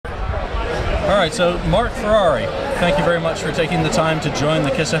All right, so Marc Ferrari, thank you very much for taking the time to join the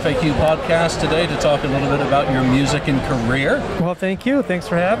KissFAQ podcast today to talk a little bit about your music and career. Well, thank you. Thanks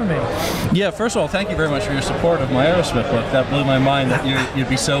for having me. Yeah, first of all, thank you very much for your support of my Aerosmith book. That blew my mind that you'd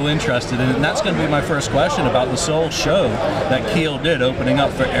be so interested in it. And that's going to be my first question about the sole show that Keel did, opening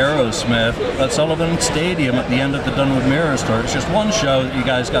up for Aerosmith at Sullivan Stadium at the end of the Dunwood Mirrors tour. It's just one show that you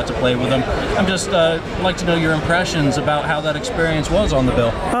guys got to play with them. I'm just like to know your impressions about how that experience was on the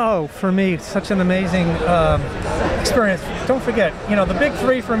bill. Oh, for me, such an amazing experience. Don't forget, you know, the big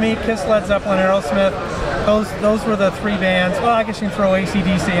three for me, Kiss, Led Zeppelin, Aerosmith, those were the three bands. Well, I guess you can throw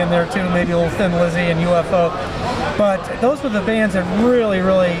AC/DC in there too, maybe a little Thin Lizzy and UFO. But those were the bands that really,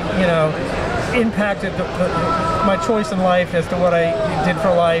 you know, impacted my choice in life as to what I did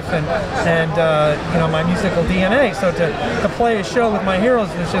for life and you know, my musical DNA. So to play a show with my heroes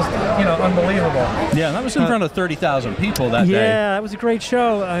was just, you know, unbelievable. Yeah, and that was in front of 30,000 people that day. Yeah, it was a great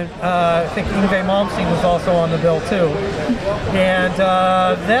show. I think Yngwie Malmsteen was also on the bill too. And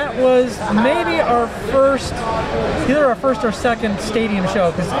that was maybe our first, either our first or second stadium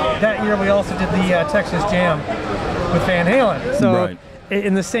show, because that year we also did the Texas Jam with Van Halen. So. Right.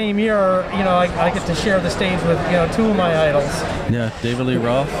 In the same year, you know, I get to share the stage with, you know, two of my idols. Yeah, David Lee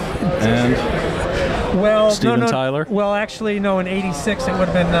Roth and Steven Tyler. Well, actually, no. In '86, it would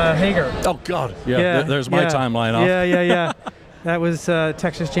have been Hager. Oh God, yeah. There's my timeline off. Yeah. That was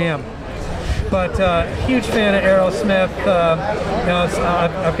Texas Jam. But huge fan of Aerosmith. You know,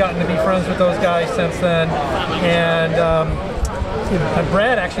 I've gotten to be friends with those guys since then, and.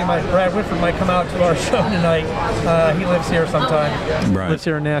 Brad Whitford might come out to our show tonight. He lives here sometime. Right. Lives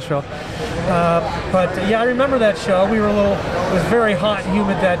here in Nashville. But yeah, I remember that show. We were it was very hot and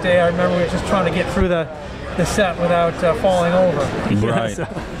humid that day. I remember we were just trying to get through the set without falling over. Right.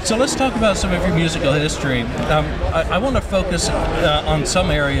 So let's talk about some of your musical history. I want to focus on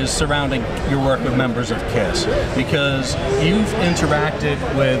some areas surrounding your work with members of Kiss, because you've interacted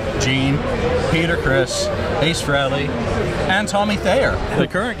with Gene, Peter Criss, Ace Frehley, and Tommy Thayer, the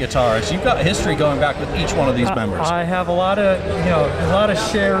current guitarist. You've got a history going back with each one of these members. I have a lot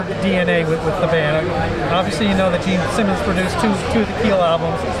of shared DNA with the band. Obviously, you know that Gene Simmons produced two of the Keel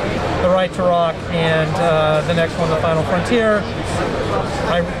albums, The Right to Rock and the next one, The Final Frontier.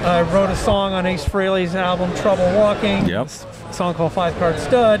 I wrote a song on Ace Frehley's album, Trouble Walking. Yep. A song called Five Card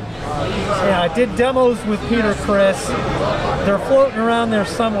Stud. Yeah, I did demos with Peter Criss. They're floating around there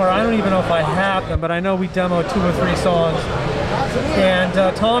somewhere. I don't even know if I have them, but I know we demoed 2 or 3 songs. And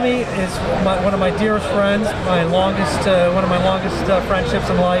Tommy is one of my dearest friends. One of my longest friendships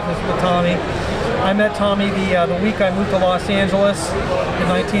in life is with Tommy. I met Tommy the week I moved to Los Angeles in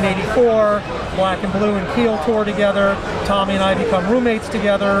 1984. Black and Blue and Keel toured together. Tommy and I become roommates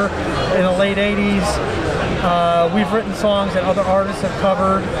together in the late 80s. We've written songs that other artists have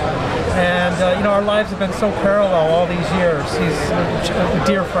covered. And, you know, our lives have been so parallel all these years. He's a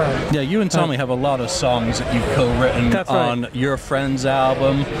dear friend. Yeah, you and Tommy have a lot of songs that you've co-written on Your Friends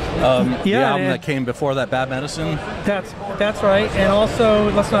album, the album that came before that, Bad Medicine. That's right. And also,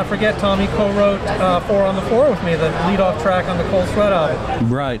 let's not forget, Tommy co-wrote 4 on the Floor with me, the lead-off track on the Cold Sweat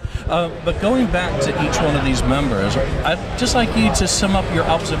album. Right. But going back to each one of these members, I'd just like you to sum up your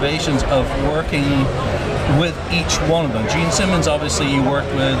observations of working with each one of them. Gene Simmons, obviously, you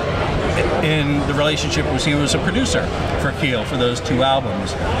worked with in the relationship was he was a producer for Keel for those 2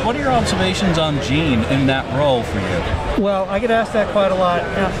 albums. What are your observations on Gene in that role for you? Well, I get asked that quite a lot.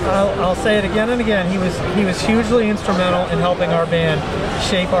 I'll say it again and again. He was hugely instrumental in helping our band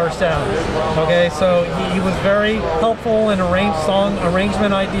shape our sound. Okay, so he was very helpful in song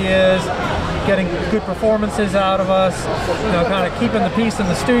arrangement ideas, getting good performances out of us, you know, kind of keeping the peace in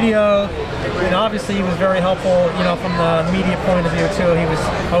the studio. And obviously he was very helpful, you know, from the media point of view too. He was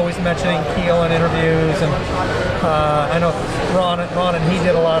always mentioning Keel in interviews, and I know Ron and he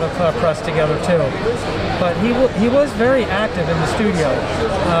did a lot of press together too. But he was very active in the studio.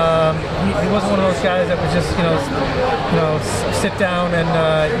 He wasn't one of those guys that was just, you know, sit down and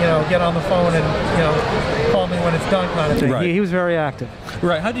you know, get on the phone and, you know, call me when it's done kind of thing. Right. He was very active.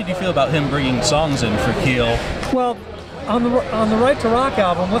 Right. How did you feel about him bringing songs in for Keel? Well, on the Right to Rock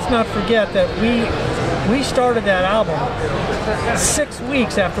album, let's not forget that we started that album 6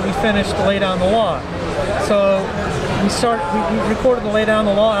 weeks after we finished Lay Down the Law. So we recorded the Lay Down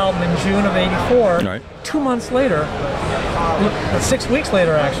the Law album in June of '84. Right. 2 months later, 6 weeks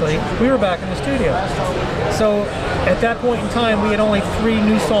later actually, we were back in the studio. So at that point in time, we had only 3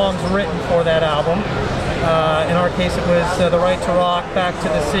 new songs written for that album. In our case, it was The Right to Rock, Back to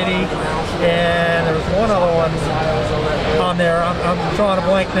the City, and there was one other one on there. I'm drawing a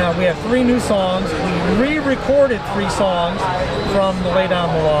blank now. We have 3 new songs. We re-recorded 3 songs from the Lay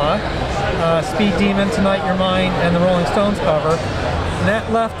Down the Law. Speed Demon, Tonight You're Mine, and the Rolling Stones cover. And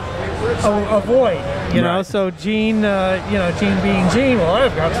that left a void, you know. So Gene, you know, Gene being Gene, well,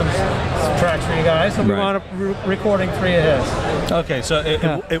 I've got some tracks for you guys, so we wound up recording 3 of his. Okay, so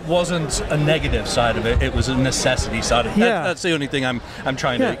it wasn't a negative side of it; it was a necessity side of it. That's the only thing I'm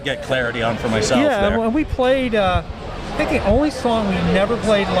trying to get clarity on for myself. Yeah, and we played. I think the only song we never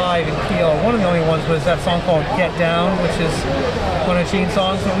played live in Keel, one of the only ones, was that song called Get Down, which is one of Gene's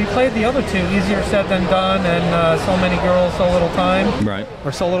songs. But we played the other 2, Easier Said Than Done and So Many Girls, So Little Time. Right.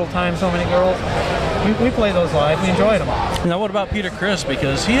 Or So Little Time, So Many Girls. We played those live. We enjoyed them. Now, what about Peter Criss?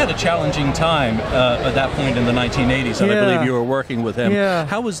 Because he had a challenging time at that point in the 1980s, and I believe you were working with him.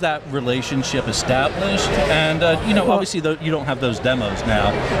 How was that relationship established? And, you know, obviously you don't have those demos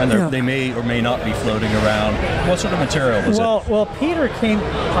now, and they may or may not be floating around. What sort of material was it? Well, Peter came,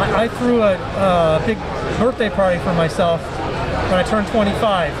 I threw a big birthday party for myself when I turned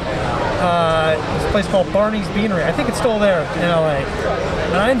 25. This place called Barney's Beanery. I think it's still there in LA.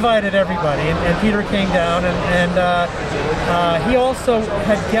 And I invited everybody, and Peter came down, and he also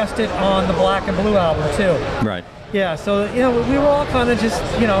had guested on the Black and Blue album too. Right. Yeah, so, you know, we were all kind of just,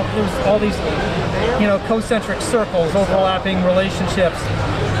 you know, there was all these, you know, concentric circles, overlapping relationships.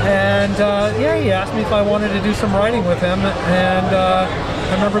 And, he asked me if I wanted to do some writing with him. And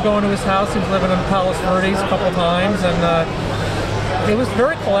I remember going to his house. He was living in Palos Verdes a couple times. And it was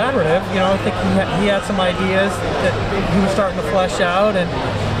very collaborative. You know, I think he had some ideas that he was starting to flesh out. And,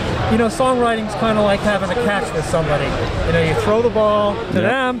 you know, songwriting's kind of like having a catch with somebody. You know, you throw the ball to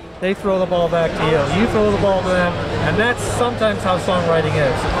them, they throw the ball back to you. You throw the ball to them, and that's sometimes how songwriting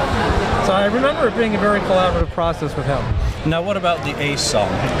is. So I remember it being a very collaborative process with him. Now, what about the Ace song?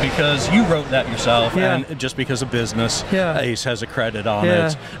 Because you wrote that yourself, and just because of business, Ace has a credit on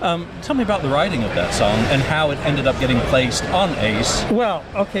it. Tell me about the writing of that song and how it ended up getting placed on Ace. Well,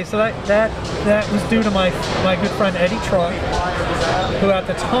 okay, so that was due to my good friend Eddie Trunk, who at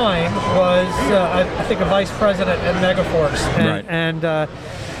the time was, I think, a vice president at Megaforce, and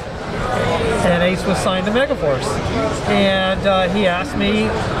Ace was signed to Megaforce, and he asked me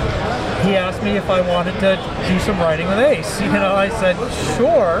if I wanted to do some writing with Ace. You know, I said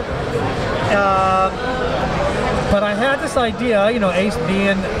sure, but I had this idea, you know, Ace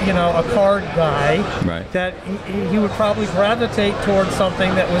being, you know, a card guy, that he would probably gravitate towards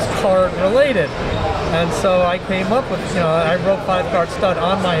something that was card related. And so I came up with, you know, I wrote 5 Card Stud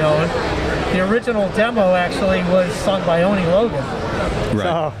on my own. The original demo actually was sung by Oni Logan. Right.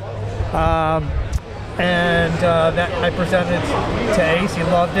 So, that I presented to Ace. He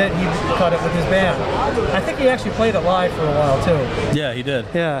loved it. He cut it with his band. I think he actually played it live for a while too. Yeah, he did.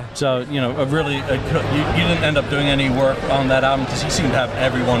 Yeah. So, you know, you didn't end up doing any work on that album because he seemed to have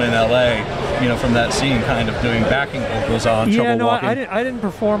everyone in LA, you know, from that scene kind of doing backing vocals on Trouble Walking. I didn't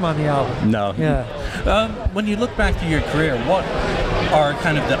perform on the album. No. Yeah. When you look back to your career, what are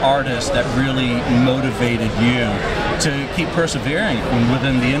kind of the artists that really motivated you to keep persevering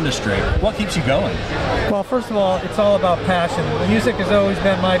within the industry? What keeps you going? Well, first of all, it's all about passion. Music has always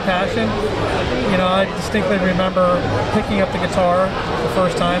been my passion. You know, I distinctly remember picking up the guitar the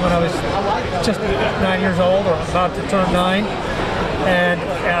first time when I was just 9 years old, or about to turn 9, and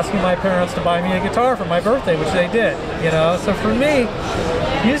asking my parents to buy me a guitar for my birthday, which they did. You know, so for me,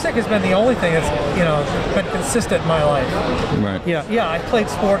 music has been the only thing that's, you know, been consistent in my life. Right. Yeah, I played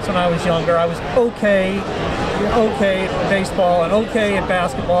sports when I was younger. I was okay at baseball and okay at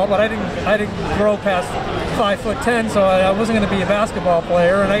basketball, but I didn't grow past 5'10", so I wasn't going to be a basketball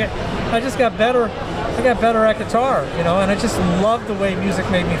player. And I just got better. I got better at guitar, you know, and I just loved the way music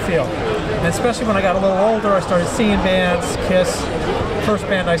made me feel. And especially when I got a little older, I started seeing bands. Kiss, first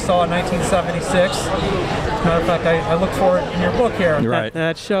band I saw in 1976. As a matter of fact, I looked for it in your book here. Right.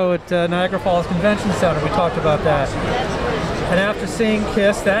 That show at Niagara Falls Convention Center, we talked about that. And after seeing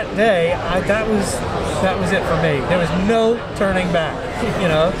Kiss that day, that was it for me. There was no turning back, you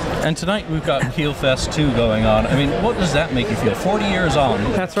know. And tonight we've got Keel Fest 2 going on. I mean, what does that make you feel? 40 years on.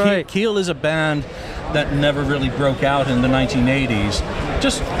 That's right. Keel is a band that never really broke out in the 1980s.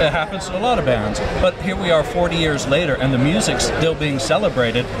 Just it happens to a lot of bands. But here we are 40 years later, and the music's still being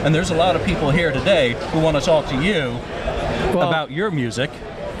celebrated. And there's a lot of people here today who want to talk to you about your music.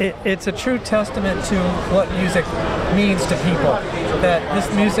 It's a true testament to what music means to people, that this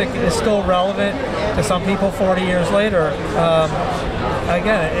music is still relevant to some people 40 years later.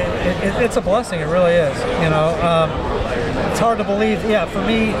 Again, it's a blessing, it really is, you know. It's hard to believe. Yeah, for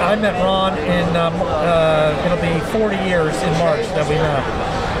me, I met Ron in, it'll be 40 years in March that we met.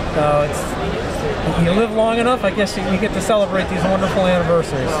 So you live long enough, I guess you get to celebrate these wonderful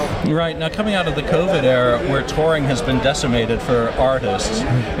anniversaries. Right. Now, coming out of the COVID era where touring has been decimated for artists,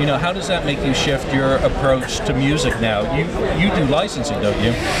 you know, how does that make you shift your approach to music now? You do licensing, don't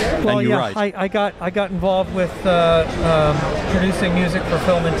you? Well, and you yeah, write. I got involved with producing music for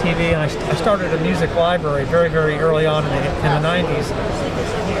film and TV, and I started a music library very, very early on in the 90s.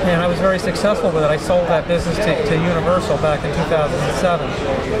 And I was very successful with it. I sold that business to Universal back in 2007.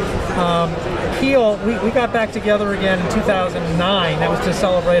 Keel, we got back together again in 2009. That was to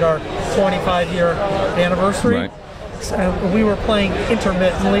celebrate our 25-year anniversary. Right. We were playing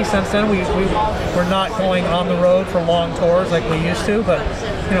intermittently since then. We were not going on the road for long tours like we used to, but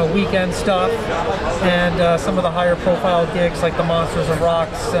you know, weekend stuff and some of the higher profile gigs like the Monsters of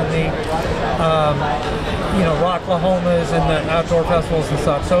Rocks and the you know, Rocklahomas and the outdoor festivals and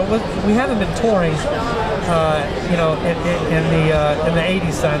stuff. So we haven't been touring you know, in the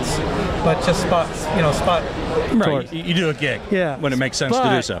 80 cents, but just spot Right. tours. You do a gig when it makes sense to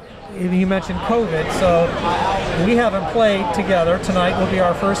do so. You mentioned COVID, so we haven't played together. Tonight will be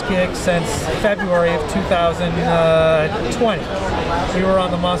our first gig since February of 2020. We were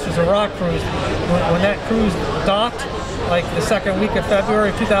on the Monsters of Rock cruise. When that cruise docked, like the second week of February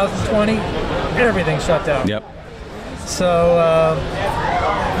of 2020, everything shut down. Yep. So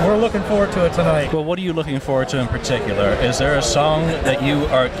we're looking forward to it tonight. Well, what are you looking forward to in particular? Is there a song that you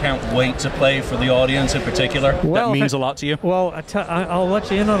can't wait to play for the audience in particular that means a lot to you? Well, I'll let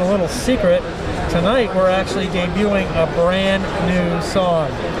you in on a little secret. Tonight we're actually debuting a brand new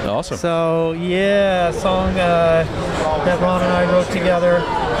song. Awesome. So yeah, a song that Ron and I wrote together.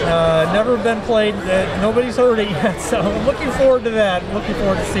 Never been played. Nobody's heard it yet. So I'm looking forward to that. Looking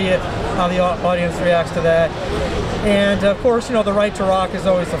forward to see it, how the audience reacts to that. And of course, you know, The Right to Rock is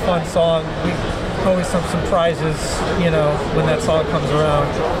always a fun song. We always some prizes, you know, when that song comes around.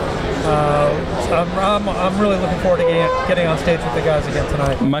 I'm really looking forward to getting on stage with the guys again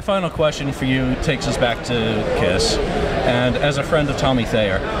tonight. My final question for you takes us back to Kiss, and as a friend of Tommy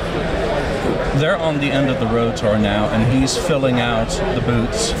Thayer, they're on the end of the road tour now, and he's filling out the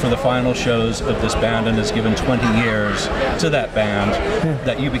boots for the final shows of this band and has given 20 years to that band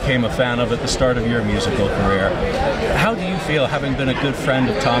that you became a fan of at the start of your musical career. How do you feel, having been a good friend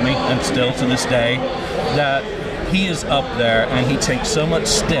of Tommy and still to this day, that he is up there and he takes so much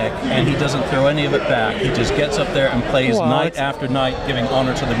stick and he doesn't throw any of it back? He just gets up there and plays night after night, giving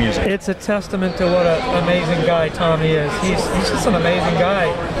honor to the music. It's a testament to what an amazing guy Tommy is. He's just an amazing guy.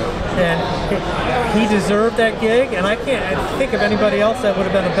 And he deserved that gig, and I can't think of anybody else that would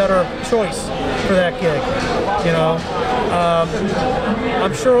have been a better choice for that gig. You know,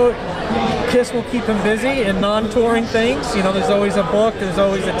 I'm sure Kiss will keep him busy in non-touring things. You know, there's always a book, there's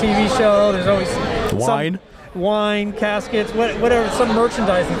always a TV show, there's always wine, caskets, whatever, some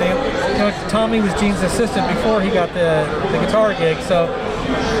merchandising thing. You know, Tommy was Gene's assistant before he got the guitar gig, so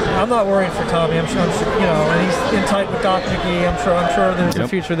I'm not worried for Tommy. I'm sure, you know, and he's in tight with Doc McGee. I'm sure there's a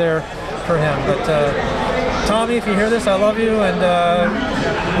future there for him. But Tommy, if you hear this, I love you, and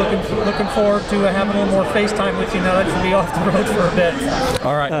looking forward to having a little more FaceTime with you now that you'll be off the road for a bit.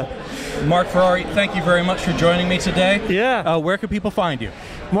 All right. Marc Ferrari, thank you very much for joining me today. Yeah. Where can people find you?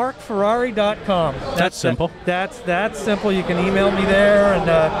 MarcFerrari.com. That's simple. That's simple. You can email me there, and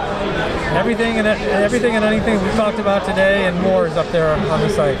everything and anything we talked about today and more is up there on the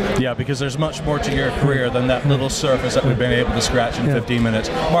site. Yeah, because there's much more to your career than that little surface that we've been able to scratch in 15 minutes.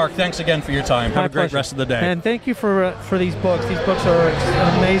 Marc, thanks again for your time. Have a great rest of the day. And thank you for these books. These books are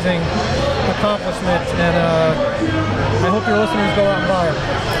an amazing accomplishment, and I hope your listeners go out and buy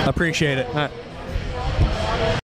them. Appreciate it. All right.